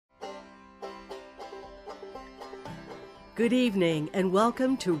Good evening and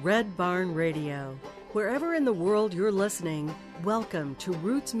welcome to Red Barn Radio. Wherever in the world you're listening, welcome to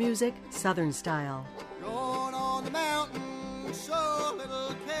Roots Music Southern Style. Going on the mountain, so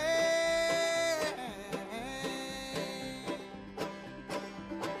little care.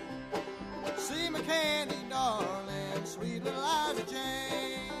 See my candy darling, sweet little Liza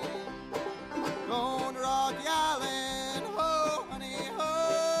Jane. Going to Rocky Island, ho, honey,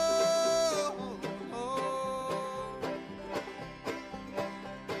 ho, ho.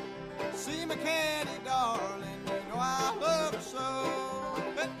 See my candy darling, you know I love her so.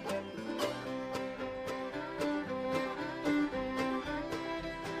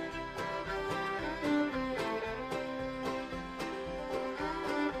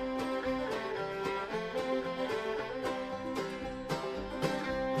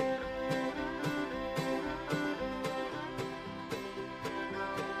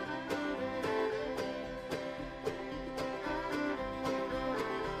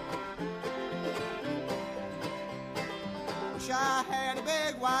 I had a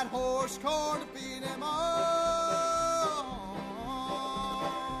big white horse, corn to feed him on.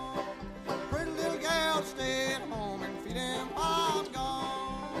 Pretty little gal stay at home and feed him while I'm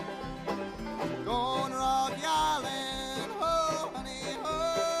gone. Going to Rocky Island, ho, honey,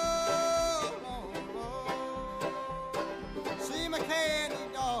 ho, ho, ho. See my candy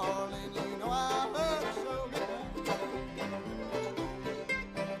darling, you know I love her so.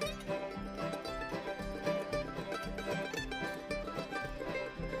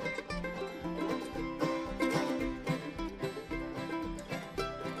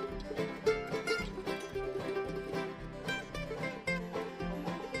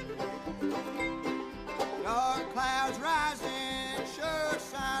 Dark clouds rising, sure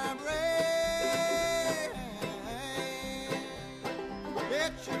sign of rain.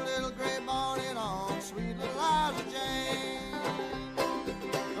 Get your little gray bonnet on, sweet little Liza Jane.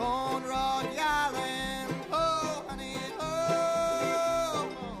 Going to Rocky Island, oh honey, oh,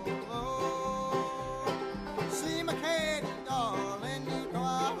 oh, oh. See my Katie, darling, you know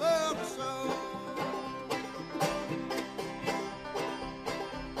I love her so.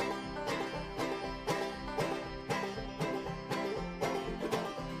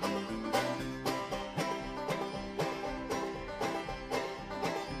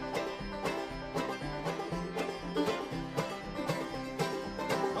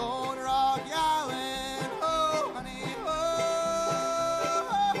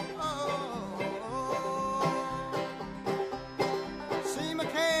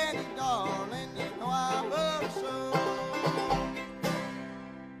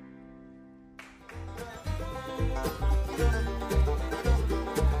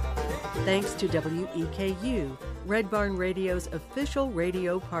 Thanks to WEKU, Red Barn Radio's official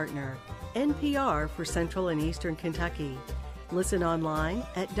radio partner, NPR for Central and Eastern Kentucky. Listen online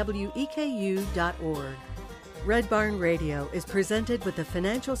at weku.org. Red Barn Radio is presented with the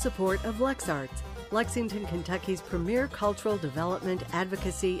financial support of LexArts, Lexington, Kentucky's premier cultural development,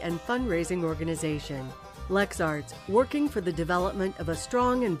 advocacy, and fundraising organization. LexArts, working for the development of a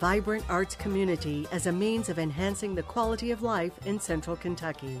strong and vibrant arts community as a means of enhancing the quality of life in Central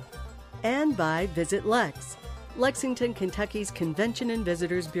Kentucky. And by Visit Lex, Lexington, Kentucky's Convention and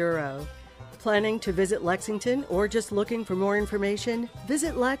Visitors Bureau. Planning to visit Lexington or just looking for more information?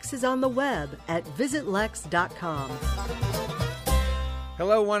 Visit Lex is on the web at visitlex.com.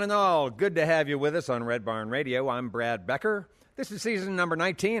 Hello, one and all. Good to have you with us on Red Barn Radio. I'm Brad Becker. This is season number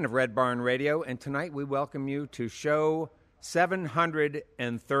 19 of Red Barn Radio, and tonight we welcome you to show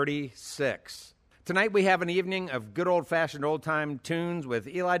 736. Tonight we have an evening of good old-fashioned old-time tunes with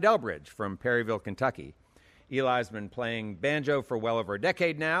Eli Delbridge from Perryville, Kentucky. Eli's been playing banjo for well over a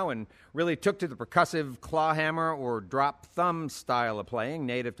decade now and really took to the percussive clawhammer or drop thumb style of playing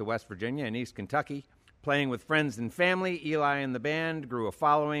native to West Virginia and East Kentucky. Playing with friends and family, Eli and the band grew a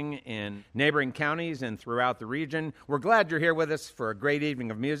following in neighboring counties and throughout the region. We're glad you're here with us for a great evening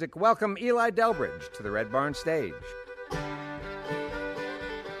of music. Welcome Eli Delbridge to the Red Barn stage.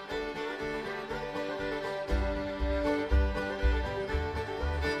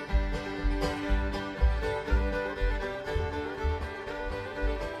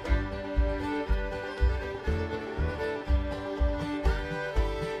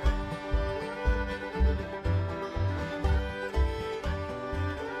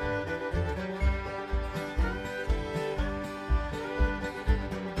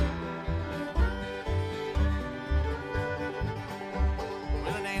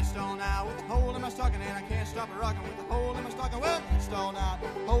 Stop a rockin' with a hole in my stocking. Well, danced all night,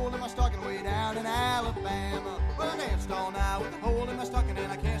 hole in my stocking way down in Alabama. Well, I danced all night with a hole in my stocking,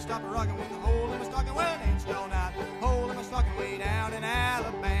 and I can't stop a rockin' with a hole in my stocking. Well, danced all night, hole in my stocking.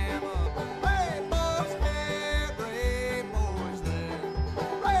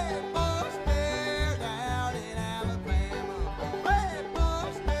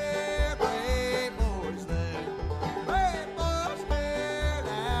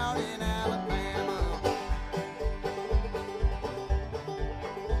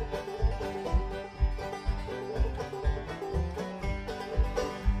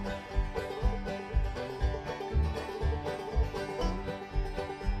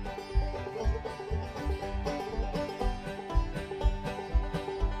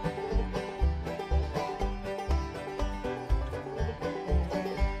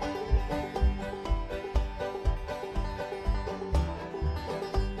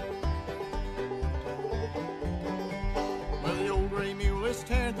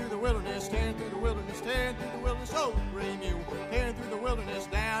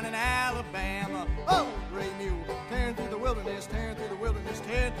 down in Alabama. Oh, gray mule, tearing through the wilderness, tearing through the wilderness,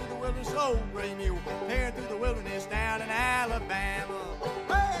 tearing through the wilderness. Oh, gray mule, tearing through the wilderness down in Alabama.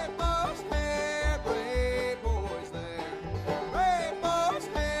 Hey, boys, hey, brave boys there. Brave boys,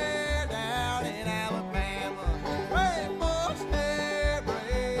 hey, down in Alabama. Brave boys, hey,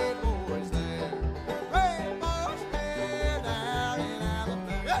 brave boys there. Brave boys, hey, down in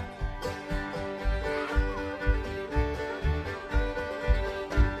Alabama. Yeah.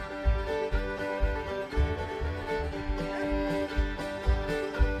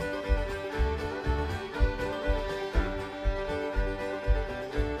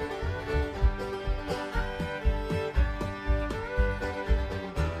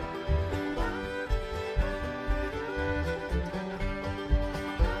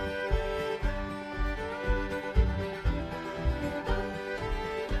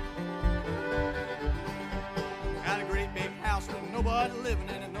 Got a great big house with nobody living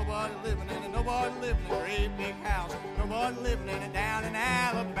in it, nobody living in it, nobody living in a great big house, nobody living in it down in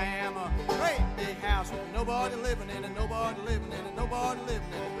Alabama. Great big house with nobody living in it, nobody living in it, nobody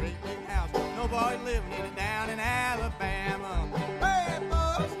living in a great big house, nobody living in it down in Alabama. Hey,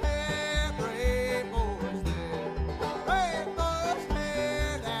 boys, hey, brave boys there. Brave boys,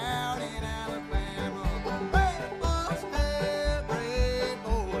 hey, down in Alabama. Brave boys, hey, brave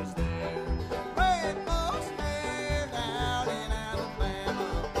boys there. Brave boys, hey, down in Alabama.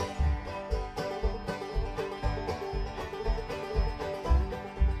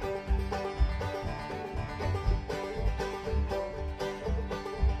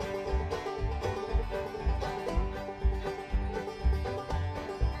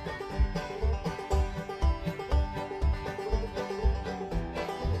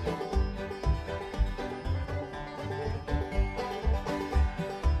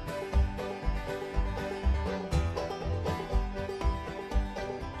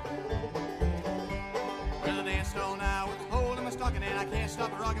 Well, I danced all night with a hole in my stocking, and I can't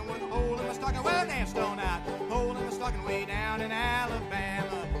stop rocking with a hole in my stocking. Well, I danced all night, hole in my stocking way down in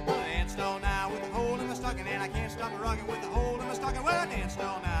Alabama. Well, I danced all night with a hole in my stocking, and I can't stop rocking with a hole in my stocking. Well, I danced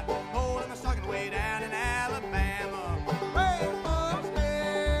all night, hole in my stocking way down in Alabama. Brave boys,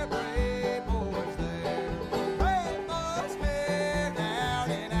 hey, brave boys there. Brave boys, hey,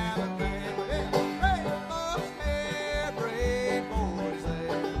 down in Alabama. Yeah. Brave boys, hey, brave boys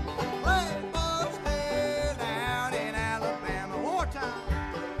there. Brave boys, hey, down in Alabama. Wartime.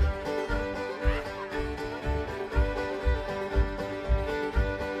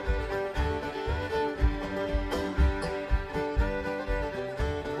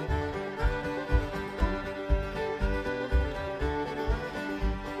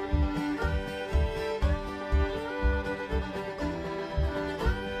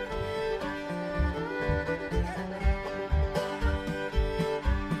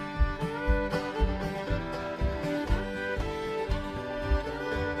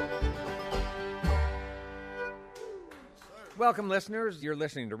 Welcome, listeners. You're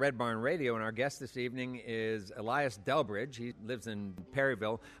listening to Red Barn Radio, and our guest this evening is Elias Delbridge. He lives in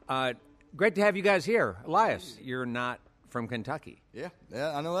Perryville. Great to have you guys here. Elias, you're not from Kentucky. Yeah,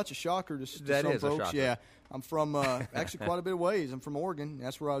 I know that's a shocker to That some is a folks. shocker. Yeah, I'm from actually quite a bit of ways. I'm from Oregon.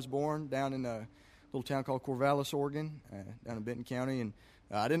 That's where I was born, down in a little town called Corvallis, Oregon, down in Benton County. And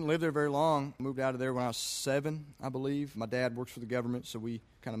I didn't live there very long. Moved out of there when I was 7, I believe. My dad works for the government, so we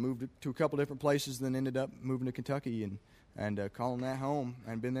kind of moved to a couple different places, then ended up moving to Kentucky and calling that home,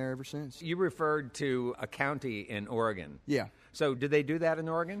 and been there ever since. You referred to a county in Oregon. Yeah. So did they do that in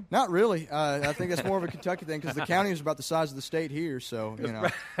Oregon? Not really. I think that's more of a Kentucky thing because the county is about the size of the state here, so, you know.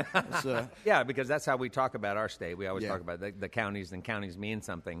 It's, Yeah, because that's how we talk about our state. We always Yeah. talk about the counties, and counties mean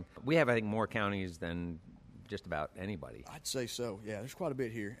something. We have, I think, more counties than just about anybody. I'd say so. Yeah, there's quite a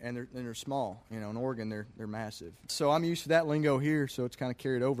bit here, and they're small. You know, in Oregon, they're massive. So I'm used to that lingo here, so it's kind of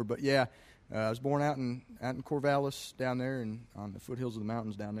carried over. But yeah, I was born out in Corvallis down there, and on the foothills of the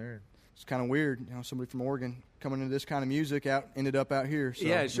mountains down there. It's kind of weird, you know, somebody from Oregon coming into this kind of music ended up out here. So,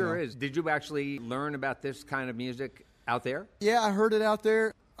 Yeah, it sure you know. is. Did you actually learn about this kind of music out there? Yeah, I heard it out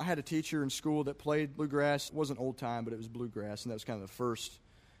there. I had a teacher in school that played bluegrass. It wasn't old time, but it was bluegrass, and that was kind of the first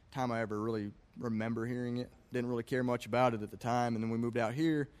time I ever really remember hearing it. Didn't really care much about it at the time, and then we moved out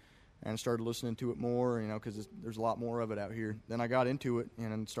here and started listening to it more, you know, because there's a lot more of it out here. Then I got into it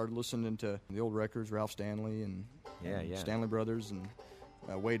and started listening to the old records, Ralph Stanley and Stanley Brothers and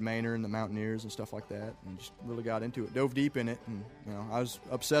Wade Maynard and the Mountaineers and stuff like that, and just really got into it, dove deep in it, and, you know, I was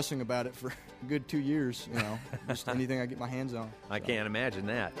obsessing about it for a good 2 years, you know, just anything I get my hands on. I can't imagine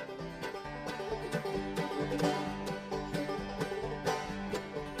that.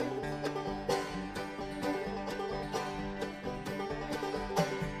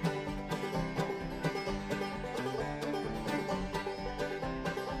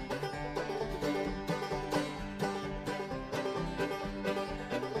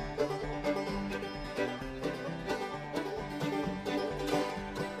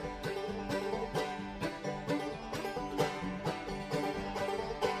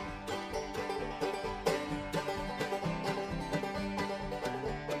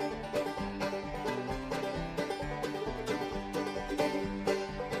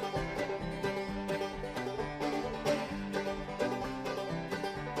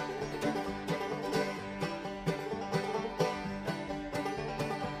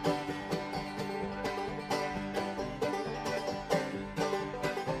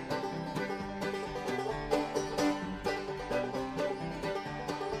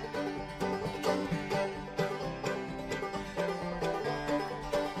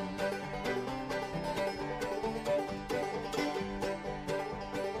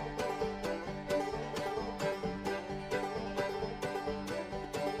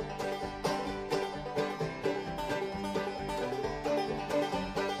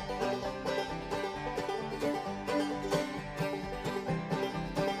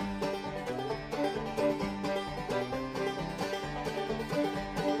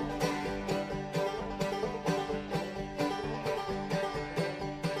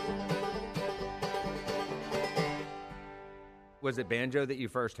 Was it banjo that you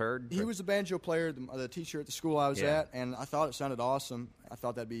first heard? He was a banjo player, the teacher at the school I was at, and I thought it sounded awesome. I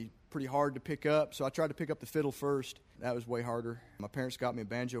thought that'd be pretty hard to pick up, so I tried to pick up the fiddle first. That was way harder. My parents got me a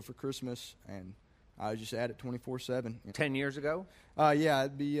banjo for Christmas, and I was just at it 24/7. 10 years ago? Yeah,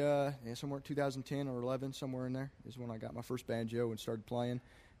 it'd be somewhere in 2010 or 11, somewhere in there is when I got my first banjo and started playing.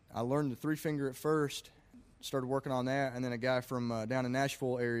 I learned the three-finger at first, started working on that, and then a guy from down in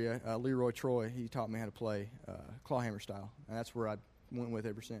Nashville area, Leroy Troy, he taught me how to play clawhammer style, and that's where I went with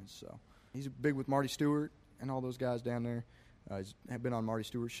ever since. So he's big with Marty Stewart and all those guys down there. He's been on Marty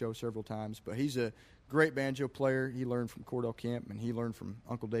Stewart's show several times, but he's a great banjo player. He learned from Cordell Kemp, and he learned from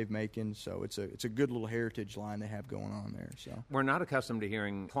Uncle Dave Macon, so it's a good little heritage line they have going on there. So we're not accustomed to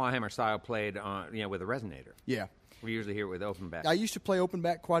hearing clawhammer style played on, with a resonator. Yeah. We usually hear it with open back. I used to play open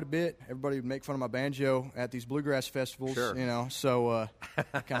back quite a bit. Everybody would make fun of my banjo at these bluegrass festivals, so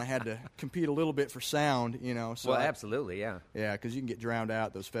I kind of had to compete a little bit for sound, So well, absolutely, yeah. Yeah, because you can get drowned out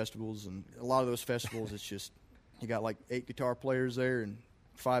at those festivals, and a lot of those festivals, it's just, you got like 8 guitar players there and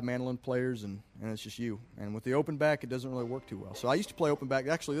 5 mandolin players, and it's just you. And with the open back, it doesn't really work too well. So I used to play open back.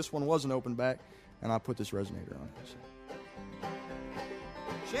 Actually, this one was an open back, and I put this resonator on it. So.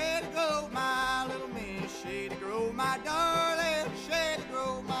 Shady Grove, my little miss, Shady Grove, my darling, Shady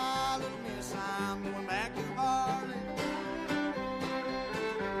Grove, my little miss, I'm going back to Harlan.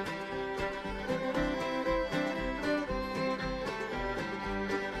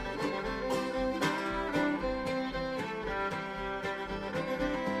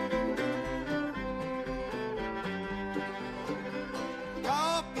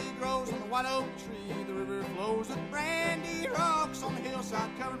 Coffee grows on the white oak tree, the river flows with brandy, rocks on the hillside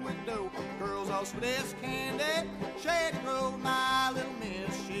covered with dough, girls all sweet as candy. Shady Grove, my little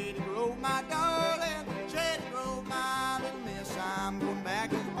miss, Shady Grove, my darling, Shady Grove, my little miss, I'm going back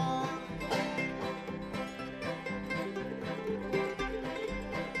to Harlan.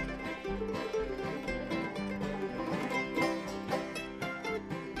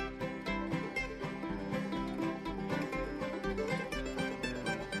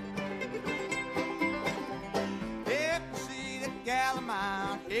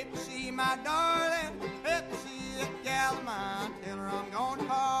 If you see my darling, if you see that gal of mine, tell her I'm going to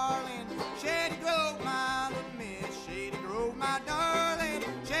Harlan. Shady Grove, my little miss, Shady Grove, my darling,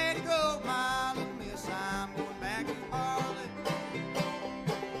 Shady Grove, my little miss, I'm going back to Harlan.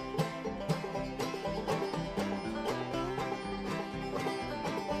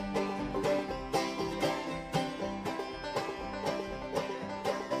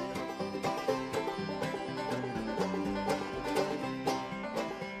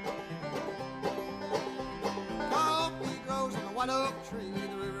 White oak tree,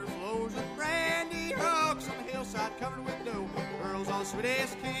 the river flows with brandy, rocks on the hillside covered with dough, girls all sweet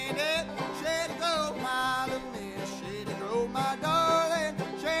as candy. Shady Grove, my little miss, Shady Grove, my darling,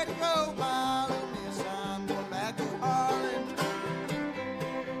 Shady Grove, my little miss, I'm going back to Harlan.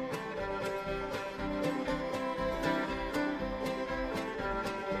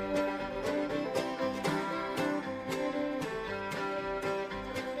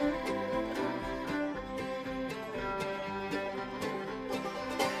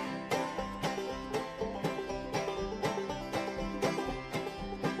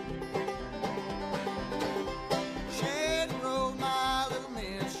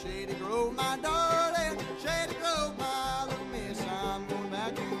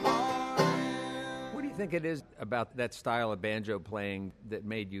 What do you think it is about that style of banjo playing that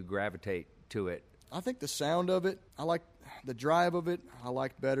made you gravitate to it? I think the sound of it, I liked the drive of it, I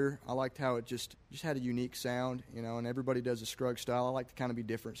liked better. I liked how it just had a unique sound, and everybody does a Scruggs style. I like to kind of be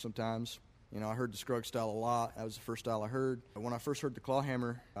different sometimes. I heard the Scruggs style a lot. That was the first style I heard. When I first heard the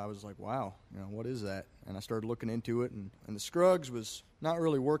clawhammer, I was like, wow, what is that? And I started looking into it, and the Scruggs was not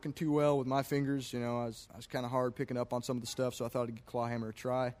really working too well with my fingers. I was kind of hard picking up on some of the stuff, so I thought I'd give clawhammer a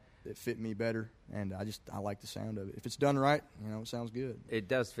try. It fit me better, and I like the sound of it. If it's done right, it sounds good. It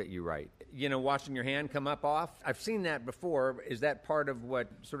does fit you right. Watching your hand come up off, I've seen that before. Is that part of what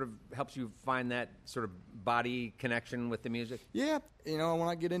sort of helps you find that sort of body connection with the music? Yeah, when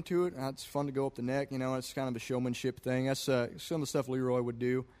I get into it, it's fun to go up the neck. It's kind of a showmanship thing. That's some of the stuff Leroy would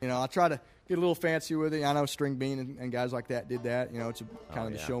do. I try to get a little fancy with it. I know String Bean and guys like that did that. It's kind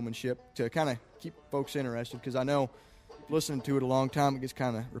of the showmanship to kind of keep folks interested, because I know listening to it a long time, it gets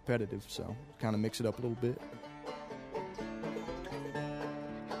kind of repetitive, so kind of mix it up a little bit.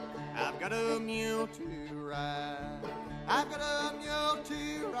 I've got a mule to ride, I've got a mule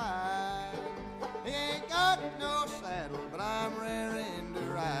to ride. He ain't got no saddle, but I'm raring to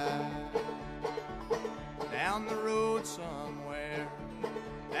ride. Down the road somewhere,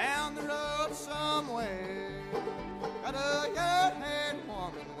 down the road somewhere. Got a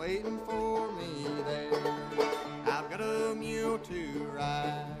waiting for me there. I've got a mule to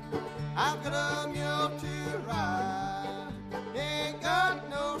ride. I've got a mule to ride. Ain't got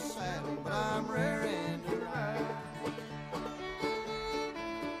no saddle, but I'm raring to ride.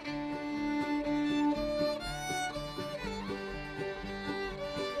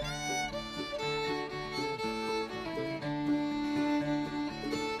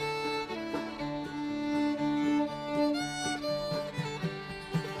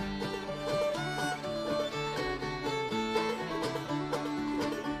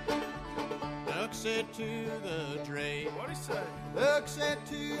 Look said to the dray. What'd he say? Look said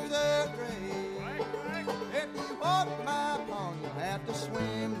to the dray. Quack, quack. If you want my pond, you'll have to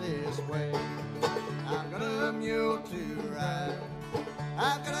swim this way. I've got a mule to ride.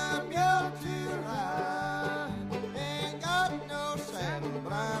 I've got a mule to ride. Ain't got no saddle,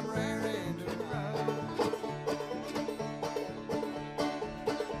 but I'm raring to ride.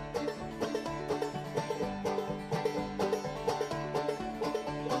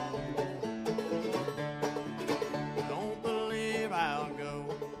 Don't believe I'll go.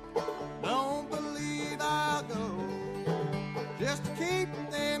 Don't believe I'll go. Just to keep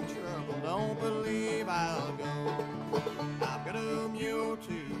them trouble. Don't believe I'll go. I've got a mule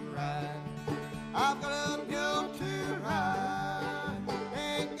to ride. I've got a mule to ride.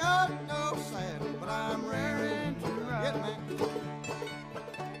 Ain't got no saddle, but I'm raring to ride. Get me.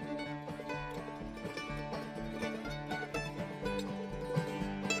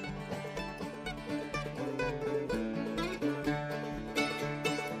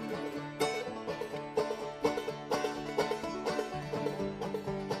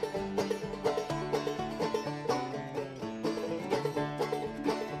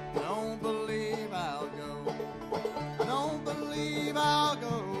 Don't believe I'll go. I don't believe I'll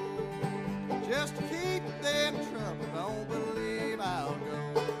go. Just to keep them trouble. Don't believe I'll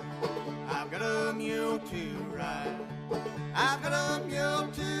go. I've got a mule to ride. I've got a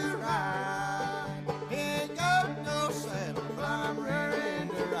mule to ride. Ain't got no saddle, but I'm raring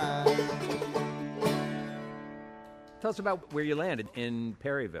to ride. Tell us about where you landed in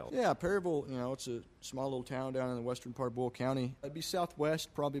Perryville. Yeah, Perryville, it's a small little town down in the western part of Boyle County. It'd be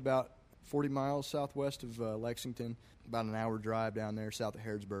southwest, probably about 40 miles southwest of Lexington, about an hour drive down there south of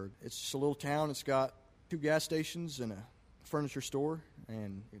Harrodsburg. It's just a little town. It's got 2 gas stations and a furniture store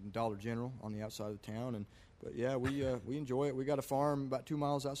and Dollar General on the outside of the town. But yeah, we enjoy it. We got a farm about 2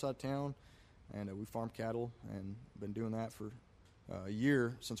 miles outside of town, and we farm cattle and been doing that for a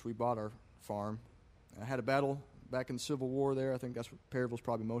year since we bought our farm. I had a battle back in the Civil War there. I think that's what Perryville's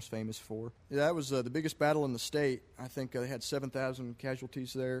probably most famous for. Yeah, that was the biggest battle in the state. I think they had 7,000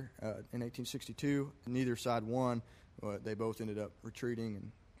 casualties there in 1862. Neither side won. They both ended up retreating,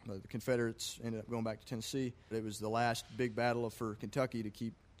 and the Confederates ended up going back to Tennessee. It was the last big battle for Kentucky to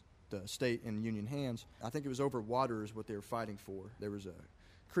keep the state in Union hands. I think it was over water is what they were fighting for. There was a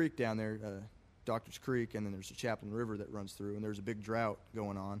creek down there, Doctor's Creek, and then there's a Chaplain River that runs through, and there was a big drought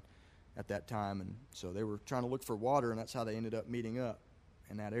going on at that time, and so they were trying to look for water, and that's how they ended up meeting up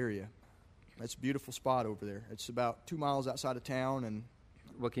in that area. It's a beautiful spot over there. It's about 2 miles outside of town, and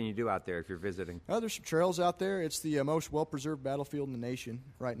What can you do out there if you're visiting? there's some trails out there. It's the most well-preserved battlefield in the nation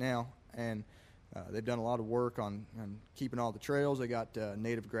right now, and they've done a lot of work on keeping all the trails. They got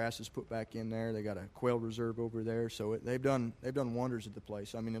native grasses put back in there. They got a quail reserve over there, so they've done wonders at the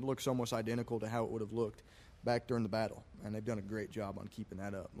place. I mean, it looks almost identical to how it would have looked back during the battle, and they've done a great job on keeping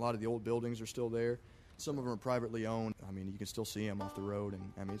that up. A lot of the old buildings are still there. Some of them are privately owned. I mean, you can still see them off the road,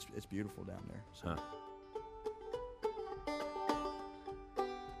 and I mean, it's beautiful down there. So. Huh.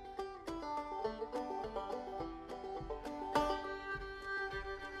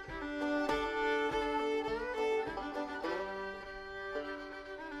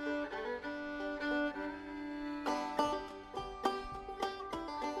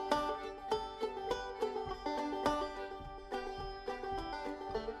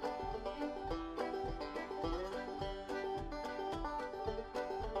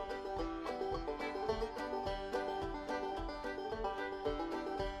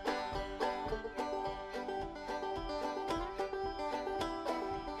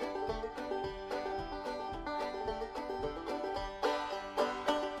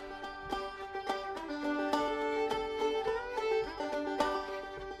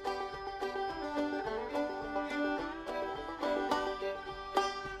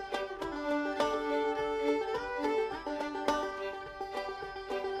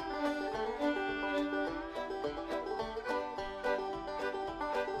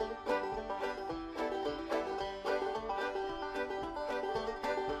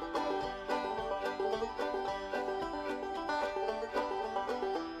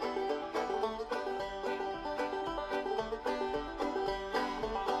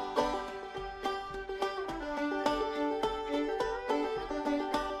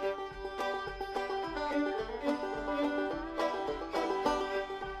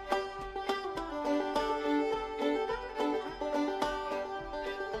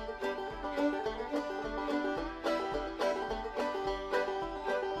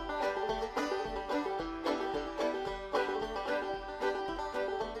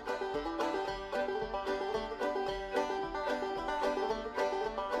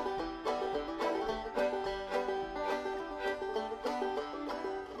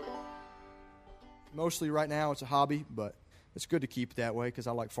 mostly right now it's a hobby, but it's good to keep it that way because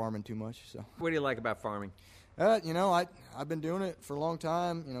I like farming too much. So, What do you like about farming? I've been doing it for a long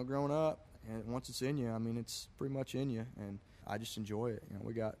time, growing up, and once it's in you, I mean, it's pretty much in you, and I just enjoy it.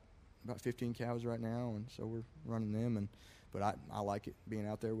 We got about 15 cows right now, and so we're running them, but I like it being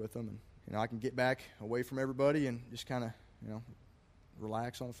out there with them, and I can get back away from everybody and just kind of,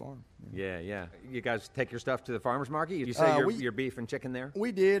 relax on the farm. Yeah. You guys take your stuff to the farmer's market? You say your beef and chicken there?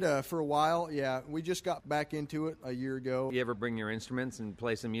 We did for a while, yeah. We just got back into it a year ago. You ever bring your instruments and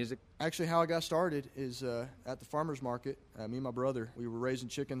play some music? Actually, how I got started is at the farmer's market. Me and my brother, we were raising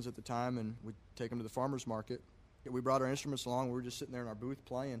chickens at the time, and we'd take them to the farmer's market. We brought our instruments along. We were just sitting there in our booth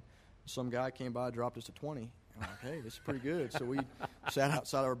playing. Some guy came by, dropped us a 20. I'm like, hey, this is pretty good. So we sat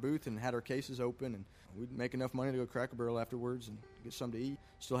outside our booth and had our cases open, and we'd make enough money to go Cracker Barrel afterwards and get something to eat.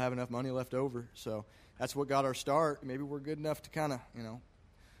 Still have enough money left over. So that's what got our start. Maybe we're good enough to kind of,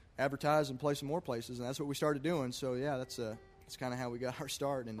 advertise and play some more places, and that's what we started doing. So, yeah, that's kind of how we got our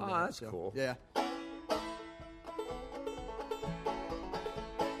start into that. That's cool. Yeah.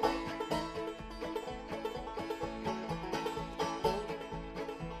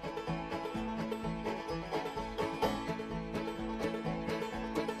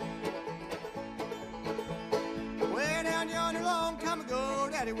 Way down yonder long time ago,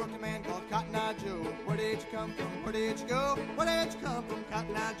 Daddy worked a man called Cotton Eye Joe. Where did you come from? Where did you go? Where did you come from,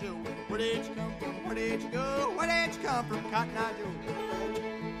 Cotton Eye Joe? Where did you come from? Where did you go? Where did you come from, Cotton Eye Joe?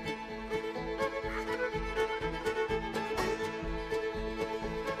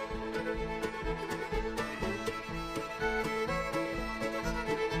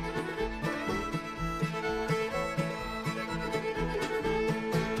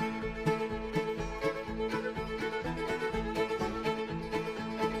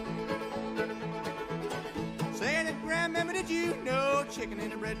 Saying it, grandmamma, did you know? Chicken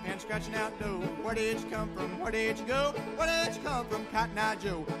in a bread pan scratching out dough. Where did you come from? Where did you go? Where did you come from, Cotton Eye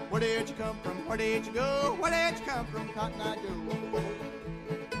Joe? Where did you come from? Where did you go? Where did you come from, Cotton Eye Joe?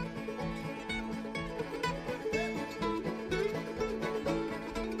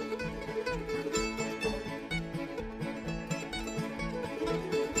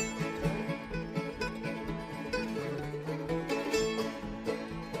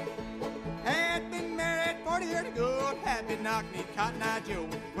 Had been married 40 years ago, had been knock-kneed Cotton Eye Joe.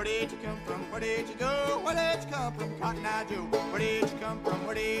 Where did you come from? Where did you go? Where did you come from, Cotton Eye Joe? Where did you come from?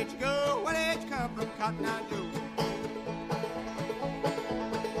 Where did you go? Where did you come from, Cotton Eye Joe?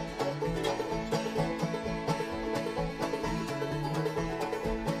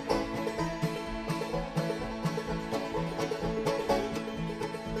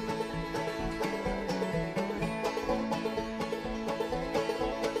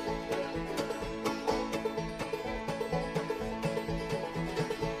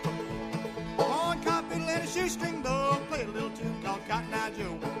 Corn, cop, fiddle, and a shoestring bow. Played a little tune called Cotton Eye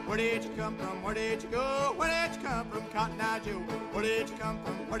Joe. Where did you come from? Where did you go? Where did you come from, Cotton Eye Joe? Where did you come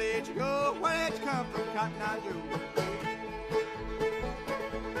from? Where did you go? Where did you come from, Cotton Eye Joe?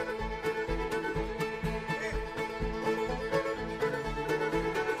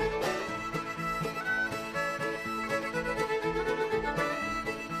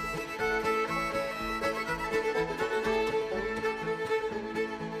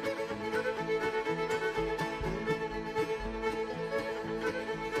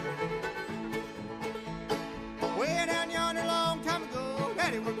 Way down yonder long time ago,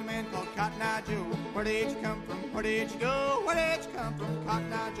 Daddy worked a man called Cotton Eye Joe. Where did you come from? Where did you go? Where did you come from,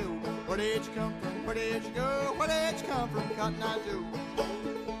 Cotton Eye Joe? Where did you come from? Where did you go? Where did you come from, Cotton Eye Joe?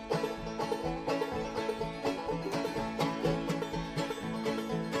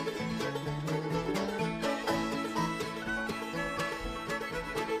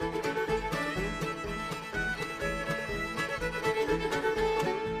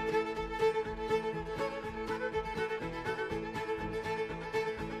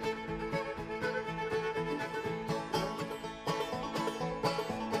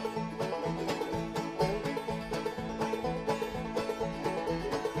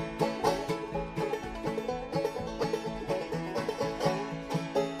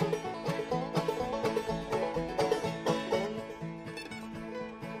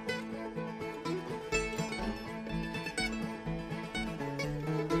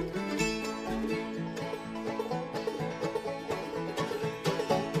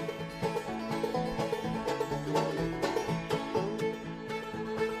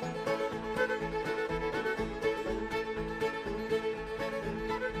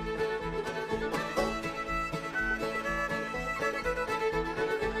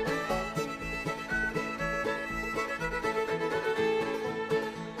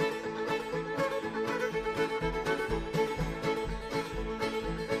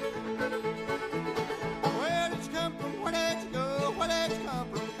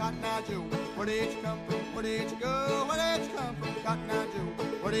 Where did you come from? Where did you go? Where did you come from, Cotton Eye Joe?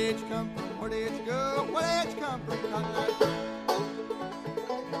 Where did you come from? Where did you go? Where did you come from, Cotton Eye Joe?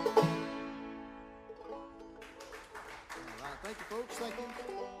 All right, thank you, folks. Thank you.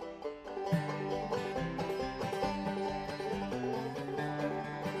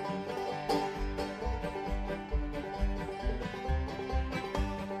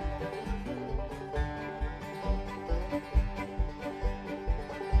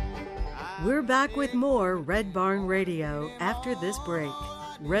 We're back with more Red Barn Radio after this break.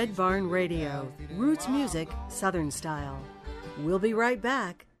 Red Barn Radio, roots music, Southern style. We'll be right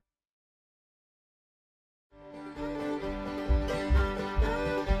back.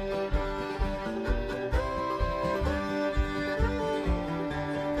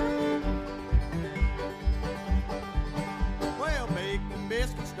 Well, bake them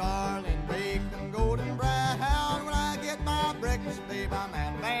biscuits, darling, bake them golden brown. When I get my breakfast, babe, I'm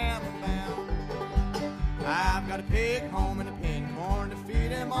at Bam Bam. I've got a pig home and a pin corn to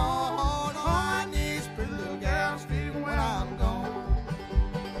feed him on. Oh, I need these pretty little gals feed when I'm gone.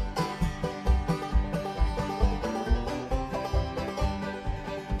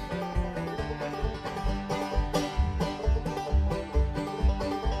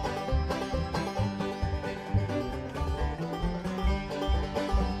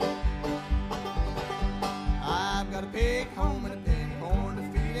 I've got a pig home and a pin corn to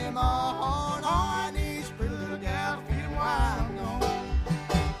feed him on. Oh, I need these pretty little gals feed him while I'm gone.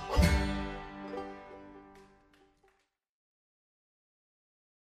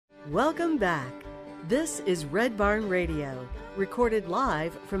 Welcome back. This is Red Barn Radio, recorded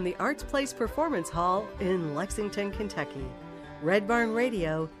live from the Arts Place Performance Hall in Lexington, Kentucky. Red Barn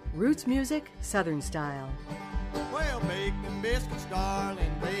Radio, roots music, Southern style. Well, bake them biscuits,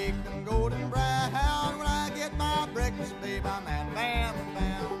 darling, bake them golden brown. When I get my breakfast, babe, I'm at Bam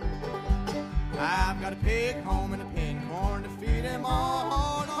Bam. I've got a pig home and a pin corn to feed him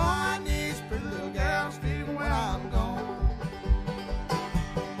on. Oh, I need these pretty little gals feed when I'm gone.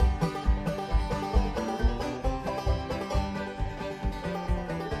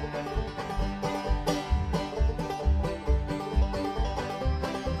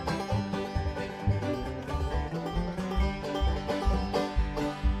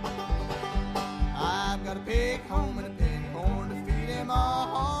 I've got a pig home and a pin corn to feed him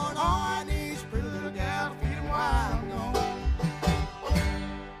on. Oh, I need these pretty little gals feed him while I'm gone.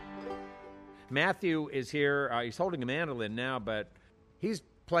 Matthew is here. He's holding a mandolin now, but he's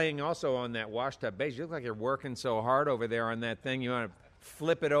playing also on that washtub bass. You look like you're working so hard over there on that thing. You want to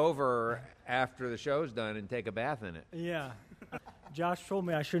flip it over after the show's done and take a bath in it. Yeah. Josh told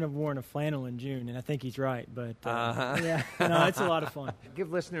me I shouldn't have worn a flannel in June, and I think he's right. But yeah, no, it's a lot of fun.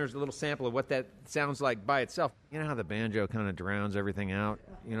 Give listeners a little sample of what that sounds like by itself. You know how the banjo kind of drowns everything out?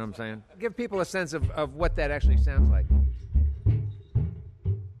 You know what I'm saying? Give people a sense of what that actually sounds like.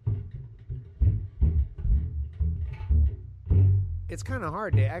 It's kind of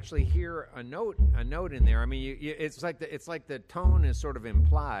hard to actually hear a note in there. I mean, it's like the tone is sort of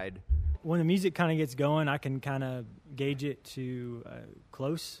implied. When the music kind of gets going, I can kind of gauge it to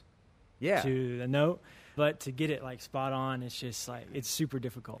close to the note. But to get it like spot on, it's just like it's super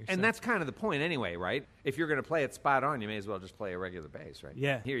difficult. And that's kind of the point anyway, right? If you're going to play it spot on, you may as well just play a regular bass, right?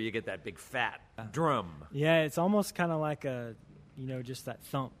 Yeah. Here you get that big fat drum. Yeah, it's almost kind of like just that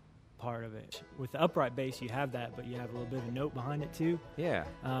thump part of it. With the upright bass, you have that, but you have a little bit of a note behind it too. Yeah.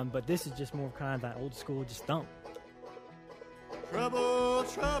 But this is just more kind of that old school, just thump. Trouble,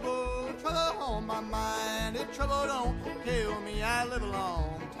 trouble, trouble on my mind. If trouble don't kill me, I live a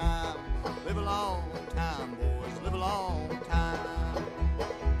long time. Live a long time, boys, live a long time.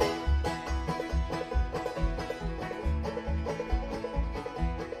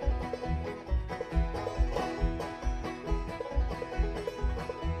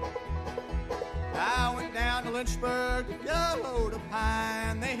 I went down to Lynchburg to get a load of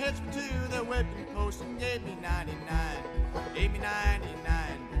pine. They hitched me to the whipping post and gave me 99. Gave me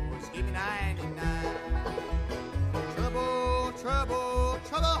 99, boys, gave me 99. Trouble, trouble,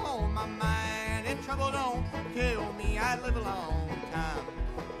 trouble on my mind. If trouble don't kill me, I live a long time.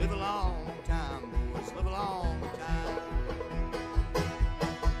 Live a long time, boys, live a long time.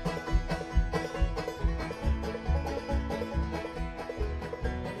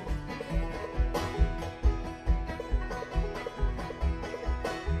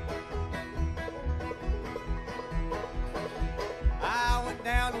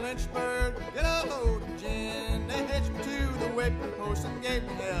 Down to Lynchburg, get a load of gin. They hitched me to the whipping post and gave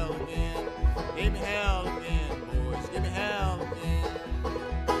me hell again. Gave me hell again, boys, give me hell again.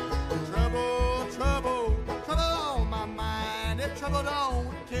 Trouble, trouble, trouble on my mind. If trouble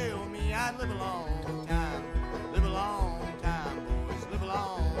don't kill me, I I'd live a long time. Live a long time, boys, live a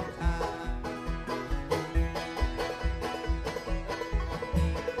long time.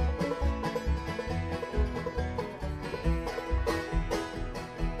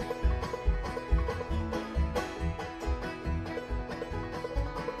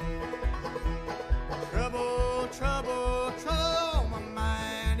 Trouble, trouble, trouble on my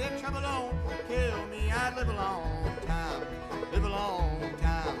mind. If trouble don't kill me, I'd live a long time. Live a long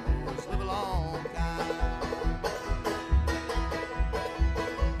time, boys, live a long time.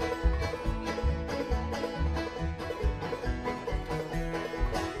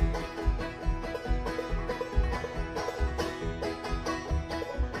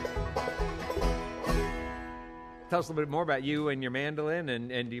 Tell us a little bit more about you and your mandolin,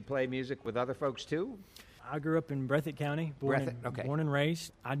 and do you play music with other folks too? I grew up in Breathitt County, born and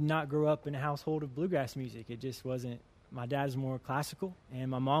raised. I did not grow up in a household of bluegrass music. It just wasn't. My dad is more classical,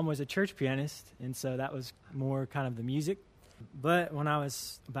 and my mom was a church pianist, and so that was more kind of the music. But when I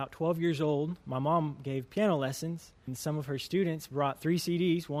was about 12 years old, my mom gave piano lessons, and some of her students brought 3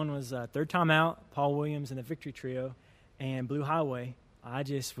 CDs. One was Third Time Out, Paul Williams and the Victory Trio, and Blue Highway. I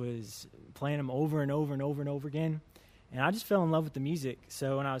just was playing them over and over and over and over again, and I just fell in love with the music.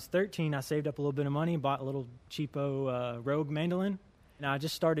 So when I was 13, I saved up a little bit of money and bought a little cheapo Rogue mandolin, and I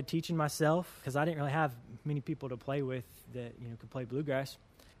just started teaching myself because I didn't really have many people to play with that could play bluegrass.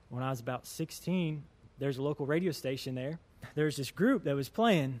 When I was about 16, there's a local radio station there. There's this group that was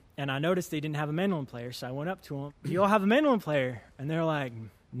playing, and I noticed they didn't have a mandolin player, so I went up to them. Do you all have a mandolin player? And they're like,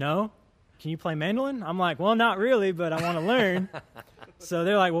 no. Can you play mandolin? I'm like, well, not really, but I want to learn. So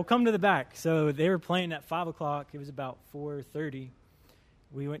they're like, well, come to the back. So they were playing at 5 o'clock. It was about 4:30.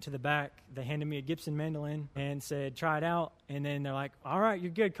 We went to the back. They handed me a Gibson mandolin and said, try it out. And then they're like, all right,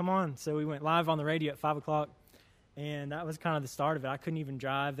 you're good. Come on. So we went live on the radio at 5 o'clock. And that was kind of the start of it. I couldn't even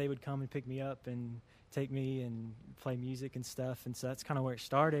drive. They would come and pick me up and take me and play music and stuff. And so that's kind of where it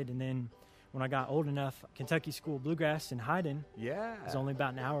started. And then when I got old enough, Kentucky School of Bluegrass in Hyden was only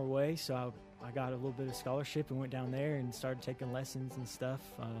about an hour away. So I got a little bit of scholarship and went down there and started taking lessons and stuff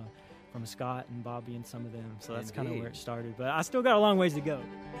from Scott and Bobby and some of them. So that's kind of where it started. But I still got a long ways to go.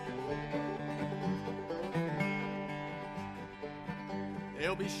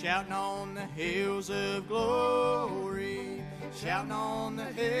 They'll be shouting on the hills of glory, shouting on the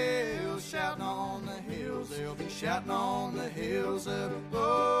hills, shouting on the hills. They'll be shouting on the hills of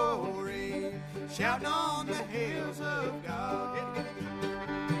glory, shouting on the hills of God.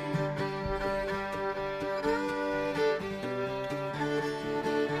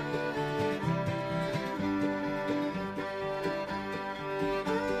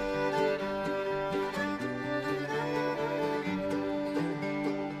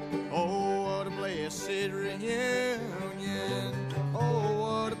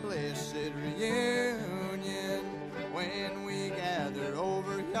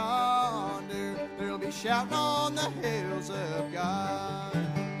 Shouting on the hills of God,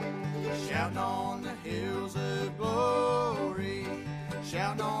 shouting on the hills of glory,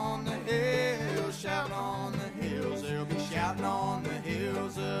 shouting on the hills, shouting on the hills. They'll be shouting on the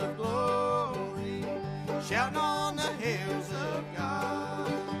hills of glory, shouting on the hills of God.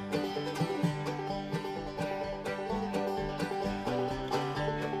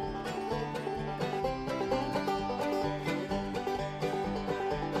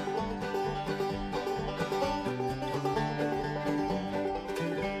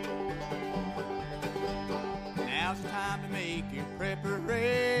 Now's the time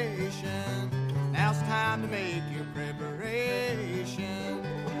to make your preparation.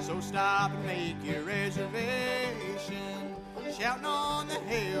 So stop and make your reservation. Shouting on the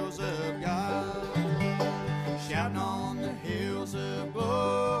hills of God, shouting on the hills of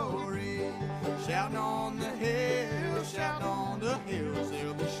glory, shouting on the hills, shouting on the hills.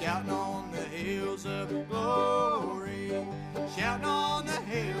 They'll be shouting on the hills of glory, shouting on the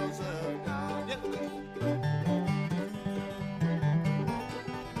hills of God. Yep.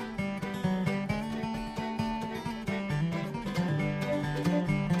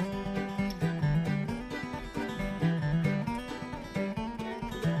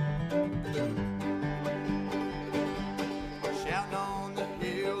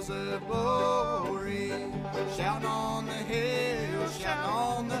 Shouting on the hills, shouting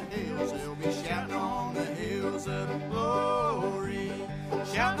on the hills. They'll be shouting on the hills of glory,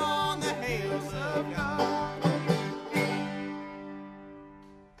 shouting on the hills of God.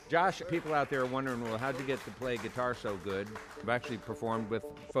 Josh, people out there are wondering, well, how'd you get to play guitar so good? You've actually performed with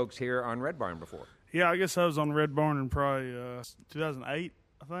folks here on Red Barn before. Yeah, I guess I was on Red Barn in probably 2008,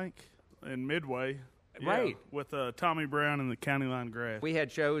 I think, in Midway. Right. With Tommy Brown and the County Line Grass. We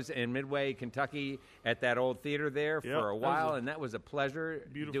had shows in Midway, Kentucky at that old theater there for a while, and that was a pleasure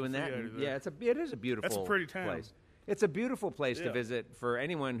doing that. Yeah, it is a beautiful That's a pretty town. place. It's a beautiful place to visit for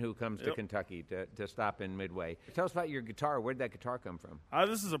anyone who comes to Kentucky to stop in Midway. Tell us about your guitar. Where did that guitar come from?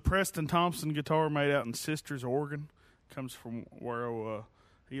 This is a Preston Thompson guitar made out in Sisters, Oregon. Comes from where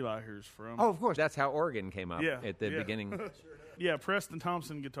Eli here's from. Oh, of course. That's how Oregon came up at the beginning. Yeah, Preston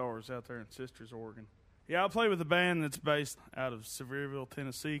Thompson guitars out there in Sisters, Oregon. Yeah, I play with a band that's based out of Sevierville,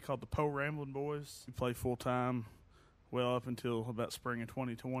 Tennessee called the Poe Ramblin' Boys. We play full-time. Well, up until about spring of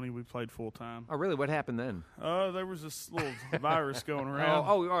 2020, we played full-time. Oh, really? What happened then? There was this little virus going around.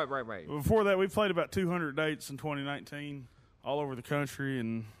 Right. Before that, we played about 200 dates in 2019 all over the country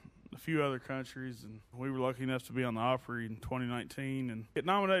and a few other countries. And we were lucky enough to be on the Opry in 2019 and get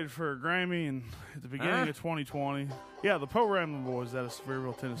nominated for a Grammy at the beginning of 2020. Yeah, the Poe Ramblin' Boys out of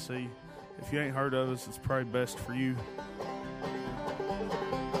Sevierville, Tennessee. If you ain't heard of us, it's probably best for you.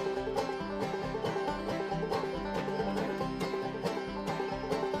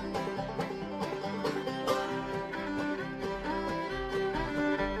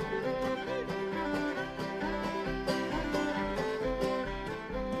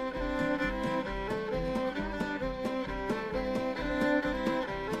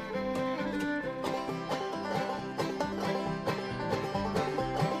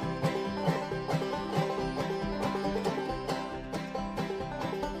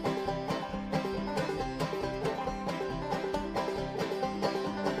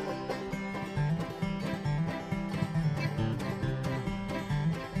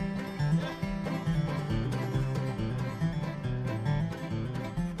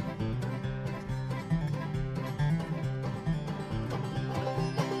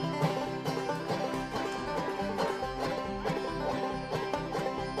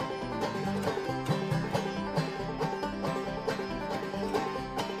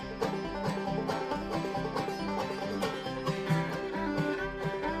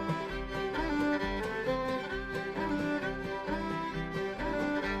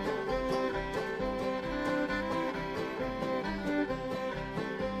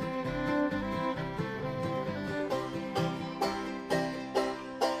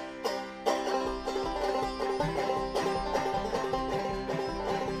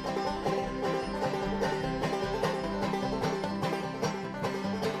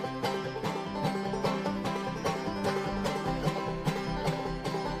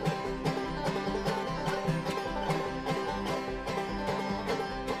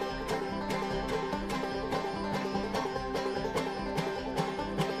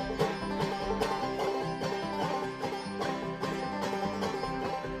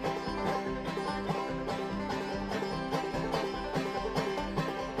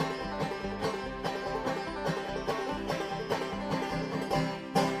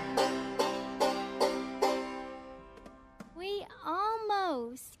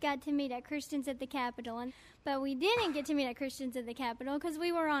 got to meet at Christians at the Capitol, but we didn't get to meet at Christians at the Capitol because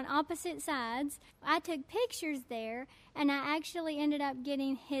we were on opposite sides. I took pictures there, and I actually ended up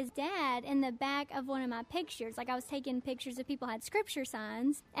getting his dad in the back of one of my pictures. Like, I was taking pictures of people who had scripture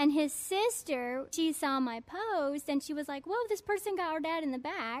signs, and his sister, she saw my post, and she was like, whoa, this person got our dad in the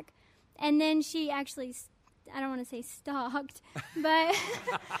back. And then she actually, I don't want to say stalked, but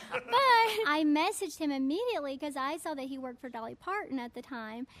I messaged him immediately because I saw that he worked for Dolly Parton at the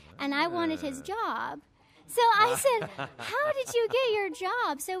time, and I wanted his job. So I said, how did you get your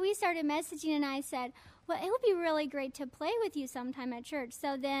job? So we started messaging, and I said, well, it would be really great to play with you sometime at church.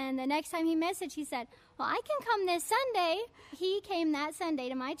 So then the next time he messaged, he said, well, I can come this Sunday. He came that Sunday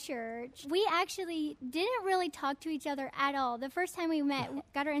to my church. We actually didn't really talk to each other at all. The first time we met, we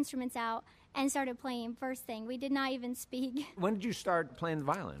got our instruments out and started playing first thing. We did not even speak. When did you start playing the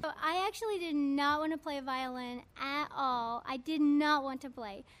violin? I actually did not want to play a violin at all. I did not want to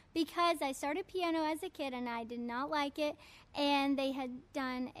play because I started piano as a kid and I did not like it. And they had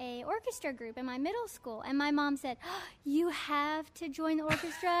done a orchestra group in my middle school. And my mom said, oh, you have to join the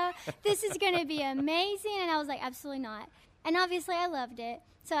orchestra. This is going to be amazing. And I was like, absolutely not. And obviously I loved it.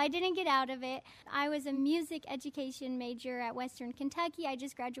 So I didn't get out of it. I was a music education major at Western Kentucky. I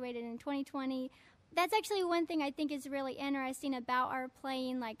just graduated in 2020. That's actually one thing I think is really interesting about our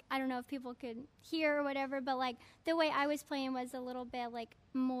playing. Like, I don't know if people could hear or whatever, but like the way I was playing was a little bit like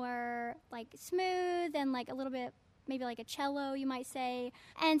more like smooth and like a little bit maybe like a cello, you might say.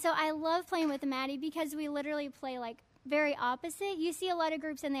 And so I love playing with Maddie because we literally play like very opposite. You see a lot of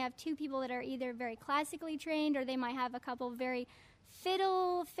groups and they have two people that are either very classically trained or they might have a couple very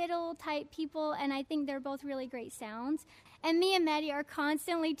fiddle type people, and I think they're both really great sounds. And me and Maddie are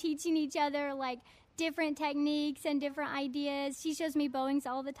constantly teaching each other like different techniques and different ideas. She shows me bowings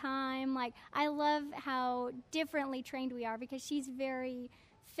all the time. Like, I love how differently trained we are because she's very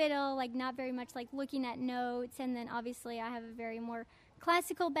fiddle, like not very much like looking at notes. And then obviously I have a very more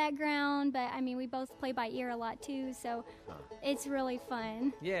classical background, but I mean, we both play by ear a lot too, so it's really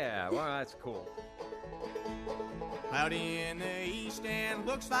fun. Yeah, well, that's cool. Cloudy in the east and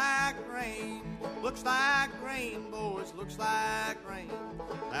looks like rain, boys, looks like rain.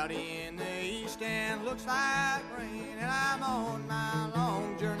 Cloudy in the east and looks like rain, and I'm on my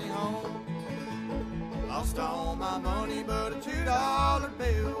long journey home. Lost all my money but a $2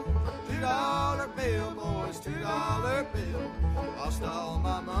 bill, $2 bill, boys, $2 bill. Lost all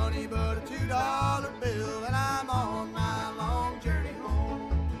my money but a $2 bill, and I'm on my long journey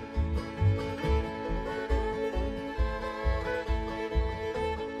home.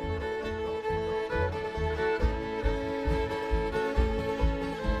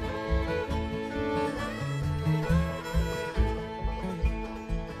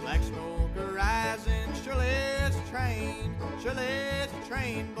 Black smoke arising, surely it's a train, surely it's a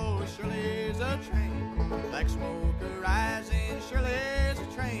train, boys, surely it's a train. Black smoke arising, surely it's a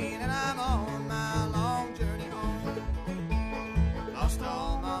train, and I'm on my long journey home. Lost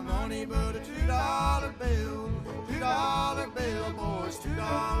all my money but a $2 bill, $2 bill, boys,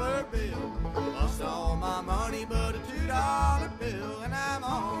 $2 bill. Lost all my money but a $2 bill, and I'm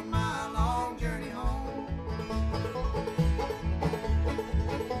on my long journey home.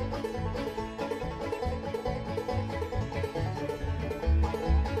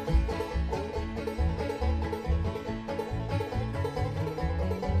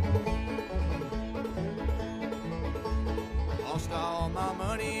 Lost all my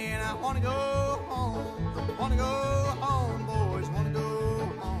money and I wanna go home, boys, wanna go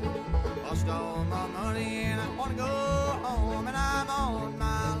home. Lost all my money and I wanna go home, and I'm on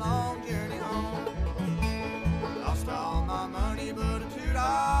my long journey home. Lost all my money but a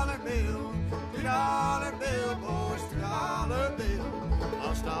 $2 bill, $2 bill, boys, $2 bill.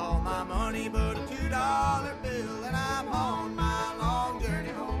 Lost all my money but a $2 bill, and I'm on my long journey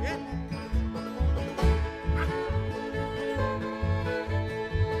home. Yeah.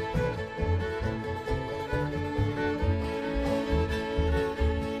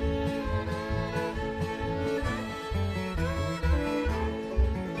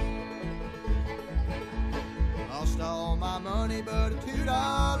 Lost all my money but a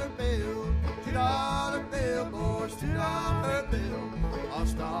 $2 bill, $2 bill, boys, $2 bill.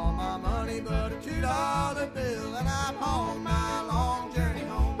 Lost all my money but a $2 bill, and I'm on my long journey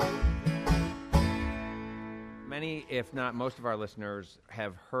home. Many, if not most of our listeners,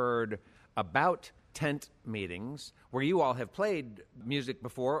 have heard about tent meetings where you all have played music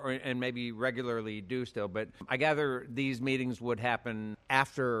before and maybe regularly do still, but I gather these meetings would happen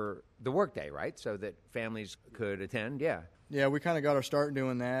after the workday, right? So that families could attend, yeah. Yeah, we kind of got our start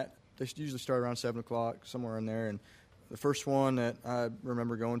doing that. They usually start around 7 o'clock, somewhere in there. And the first one that I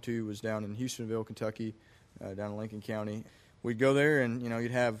remember going to was down in Houstonville, Kentucky, down in Lincoln County. We'd go there and,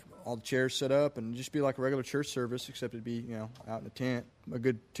 you'd have all the chairs set up and just be like a regular church service, except it'd be, out in a tent. A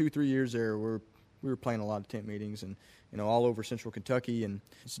good 2-3 years there, we were playing a lot of tent meetings and, all over central Kentucky. And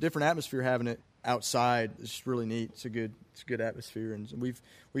it's a different atmosphere having it outside. It's just really neat. It's a good atmosphere. And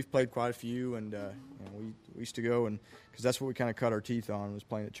we've played quite a few, and we used to go, and because that's what we kind of cut our teeth on, was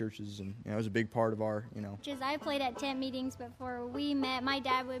playing at churches, and it was a big part of our I played at tent meetings before we met. My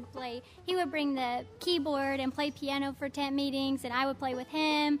dad would play. He would bring the keyboard and play piano for tent meetings, and I would play with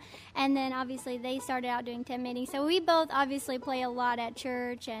him. And then obviously they started out doing tent meetings, so we both obviously play a lot at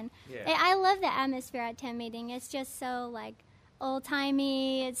church. And I love the atmosphere at tent meeting. It's just so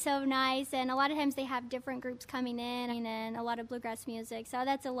old-timey. It's so nice, and a lot of times they have different groups coming in and a lot of bluegrass music, so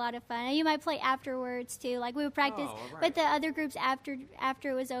that's a lot of fun. And you might play afterwards too, like we would practice with the other groups after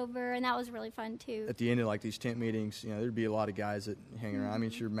it was over, and that was really fun too. At the end of these tent meetings, there'd be a lot of guys that hang around. I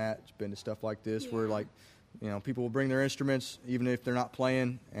mean, sure, Matt's been to stuff like this where people will bring their instruments even if they're not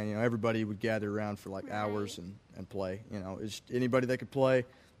playing, and everybody would gather around for hours and play. It's anybody that could play,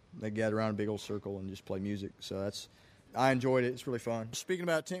 they gather around a big old circle and just play music. So I enjoyed it. It's really fun. Speaking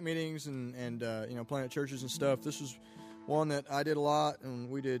about tent meetings and playing at churches and stuff, this was one that I did a lot, and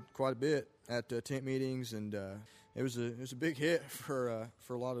we did quite a bit at tent meetings, and it was a big hit for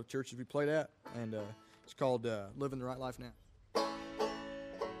a lot of churches we played at, and it's called Living the Right Life Now.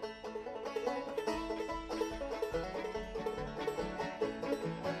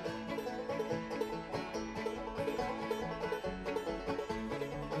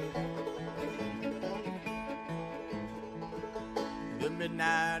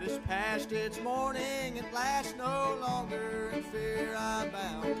 Midnight is past, it's morning, it lasts no longer, in fear I'm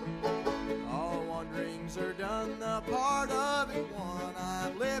bound. All one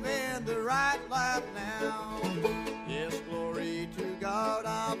life now. Yes, glory to God,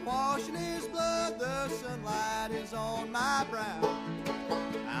 I'm washed in His blood, the sunlight is on my brow.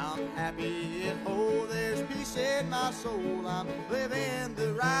 I'm happy and whole, there's peace in my soul, I'm living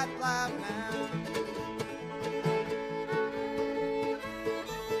the right life now.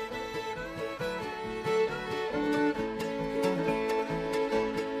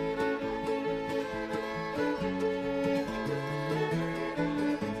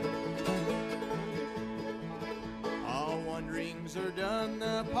 Are done,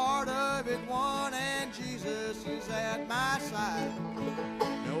 the part of it won, and Jesus is at my side.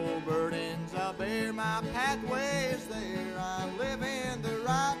 No burdens I'll bear, my pathway is there, I'm living the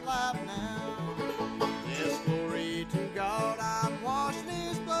right life now. Yes, glory to God, I'm washed in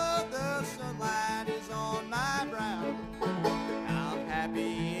His blood, the sunlight is on my brow. I'm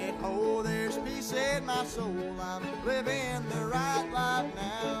happy and whole, there's peace in my soul, I'm living the right life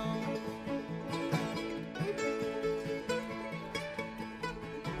now.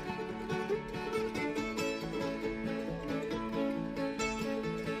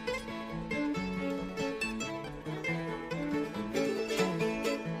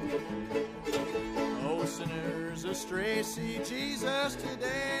 Astray, see Jesus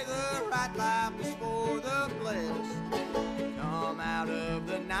today, the right life is for the blessed. Come out of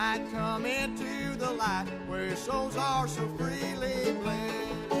the night, come into the light, where souls are so freely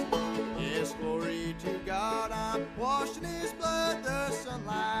blessed. Yes, glory to God, I'm washed in His blood, the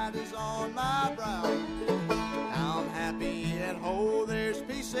sunlight is on my brow. I'm happy and whole, there's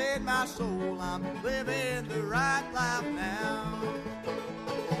peace in my soul, I'm living the right life now.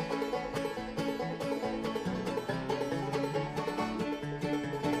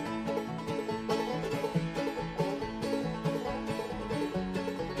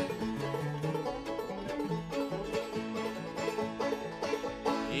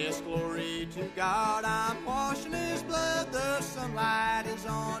 God, I'm washed in His blood, the sunlight is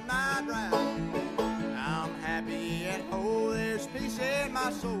on my brow. I'm happy and whole, there's peace in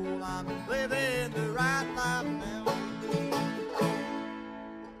my soul, I'm living the right life now.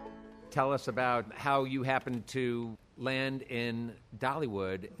 Tell us about how you happened to land in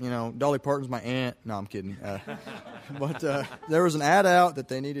Dollywood. You know, Dolly Parton's my aunt. No, I'm kidding. But there was an ad out that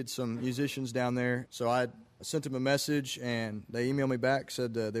they needed some musicians down there, so I sent them a message, and they emailed me back,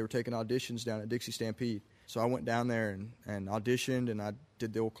 said they were taking auditions down at Dixie Stampede. So I went down there and auditioned, and I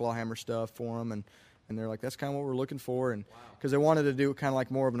did the old clawhammer stuff for them, and they're like, that's kind of what we're looking for, and because they wanted to do kind of like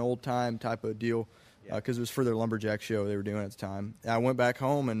more of an old-time type of deal, because it was for their lumberjack show they were doing at the time. I went back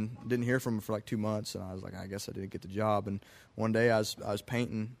home and didn't hear from them for like 2 months, and I was like, I guess I didn't get the job. And one day I was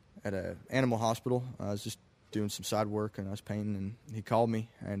painting at an animal hospital. I was just doing some side work, and I was painting, and he called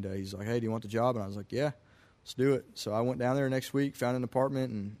me, and he's like, hey, do you want the job? And I was like, yeah. Let's do it. So I went down there next week, found an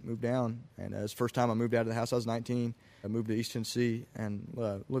apartment, and moved down. And it was the first time I moved out of the house. I was 19. I moved to East Tennessee and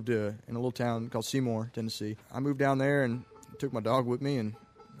lived in a little town called Seymour, Tennessee. I moved down there and took my dog with me, and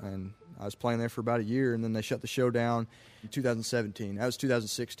I was playing there for about a year, and then they shut the show down in 2017. That was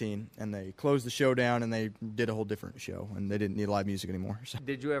 2016, and they closed the show down, and they did a whole different show, and they didn't need live music anymore. So.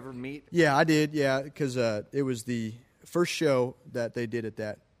 Did you ever meet? Yeah, I did, yeah, because it was the first show that they did at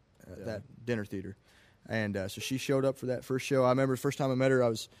that dinner theater. And so she showed up for that first show. I remember the first time I met her, I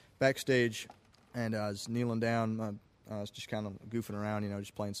was backstage, and I was kneeling down. I was just kind of goofing around,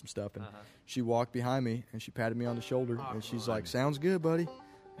 just playing some stuff. And she walked behind me, and she patted me on the shoulder, and she's like, sounds good, buddy.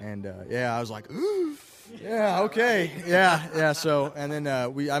 And, I was like, ooh, yeah, okay, yeah. So, and then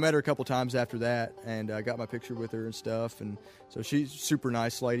I met her a couple times after that, and I got my picture with her and stuff. And so she's a super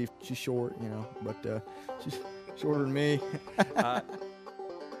nice lady. She's short, but she's shorter than me.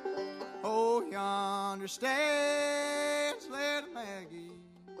 Oh, yonder stands little Maggie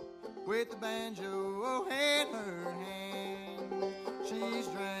with the banjo in her hand. She's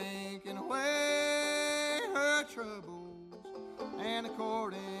drinking away her troubles and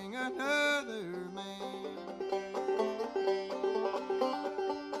courting another man.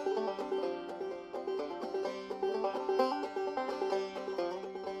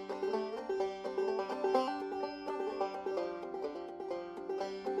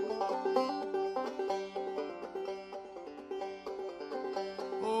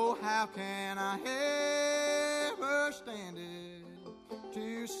 How can I ever stand it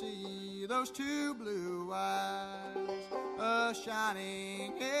to see those two blue eyes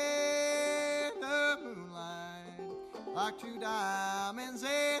shining in the moonlight like two diamonds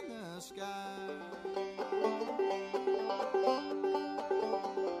in the sky?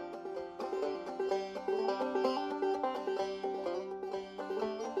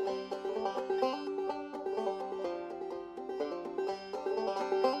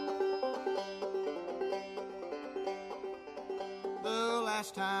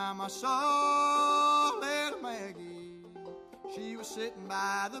 last time I saw little Maggie, she was sitting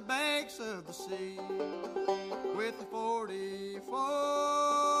by the banks of the sea with the 44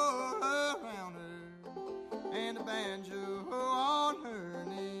 around her and a banjo on her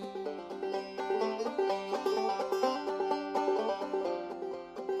knee.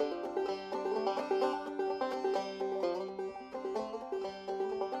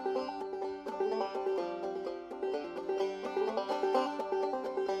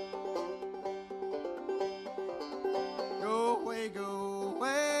 Go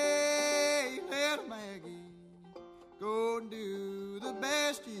away, little Maggie. Go and do the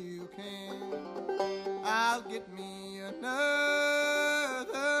best you can. I'll get me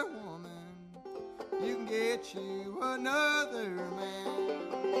another woman. You can get you another man.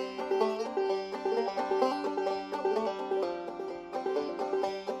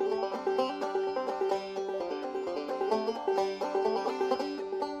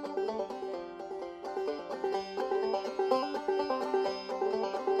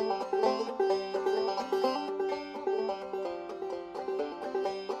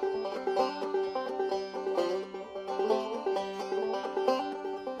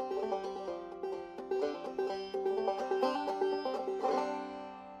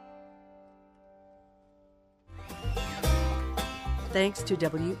 Thanks to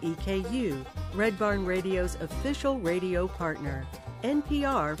WEKU, Red Barn Radio's official radio partner,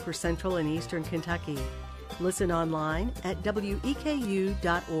 NPR for Central and Eastern Kentucky. Listen online at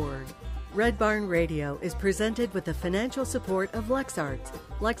weku.org. Red Barn Radio is presented with the financial support of LexArts,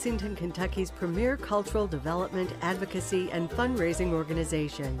 Lexington, Kentucky's premier cultural development, advocacy, and fundraising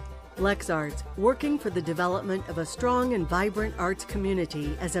organization. LexArts, working for the development of a strong and vibrant arts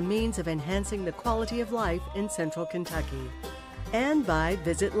community as a means of enhancing the quality of life in Central Kentucky. And by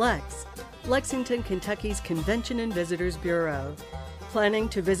Visit Lex, Lexington, Kentucky's Convention and Visitors Bureau. Planning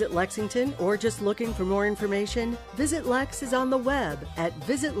to visit Lexington or just looking for more information? Visit Lex is on the web at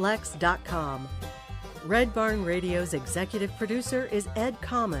visitlex.com. Red Barn Radio's executive producer is Ed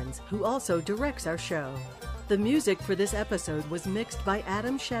Commons, who also directs our show. The music for this episode was mixed by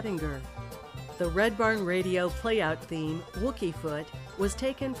Adam Schettinger. The Red Barn Radio playout theme, Wookie Foot, was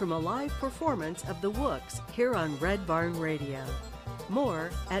taken from a live performance of the Wooks here on Red Barn Radio. More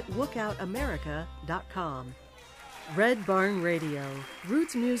at WookoutAmerica.com. Red Barn Radio,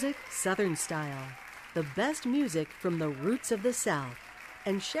 roots music, Southern style. The best music from the roots of the South,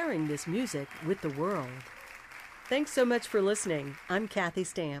 and sharing this music with the world. Thanks so much for listening. I'm Kathy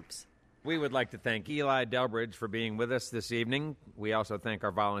Stamps. We would like to thank Eli Delbridge for being with us this evening. We also thank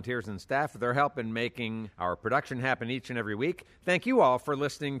our volunteers and staff for their help in making our production happen each and every week. Thank you all for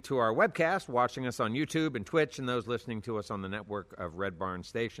listening to our webcast, watching us on YouTube and Twitch, and those listening to us on the network of Red Barn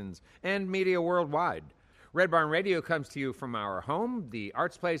stations and media worldwide. Red Barn Radio comes to you from our home, the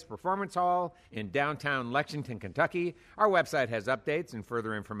Arts Place Performance Hall in downtown Lexington, Kentucky. Our website has updates and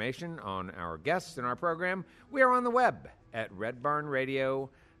further information on our guests and our program. We are on the web at redbarnradio.com.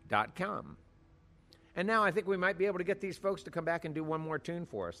 And now I think we might be able to get these folks to come back and do one more tune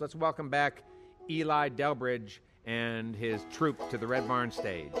for us. Let's welcome back Eli Delbridge and his troupe to the Red Barn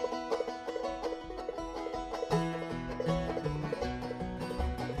stage.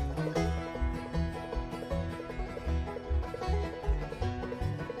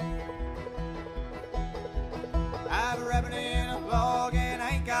 I've a rabbit in a log and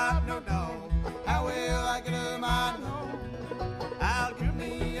I ain't got no dog. How will I get to my dog? I'll give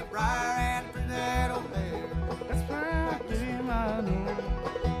me a briar and a that old hair. That's where I get my dog.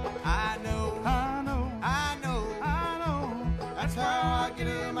 I know, I know, I know, I know. That's how I get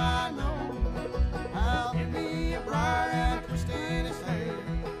to my dog. I'll give me a briar and a twist in his hair.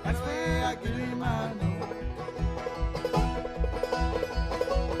 That's where I get to my dog.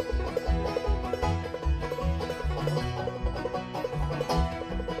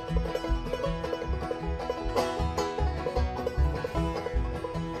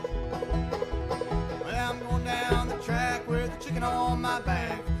 On my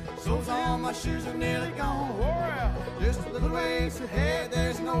back, soles on my shoes are nearly gone. Just a little ways ahead,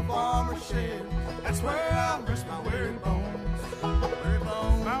 there's no farmer's shed. That's where I'll rest my weary bones. Weary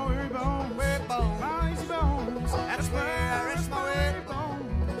bones, my weary bones, weary bones, my easy bones. That's where I rest my weary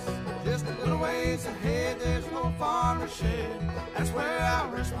bones. Just a little ways ahead, there's no farmer's shed. That's where I'll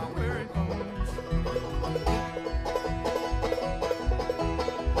rest my weary bones.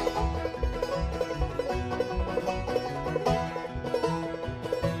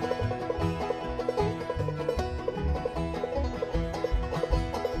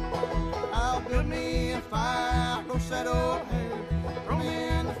 That old hair, throw me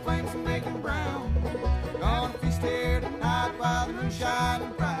in the flames and make 'em brown. Gonna feast here tonight while the moon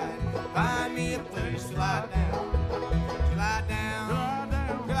shining bright. Find me a place to lie down. To lie down. To lie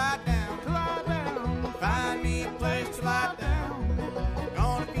down. To lie down. To lie down. Find me a place to lie down.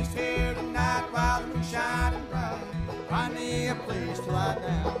 Gonna feast here tonight while the moon's shining bright. Find me a place to lie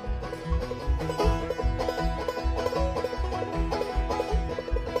down.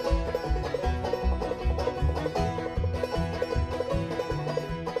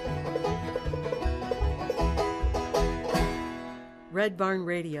 Red Barn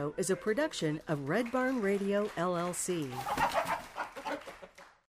Radio is a production of Red Barn Radio, LLC.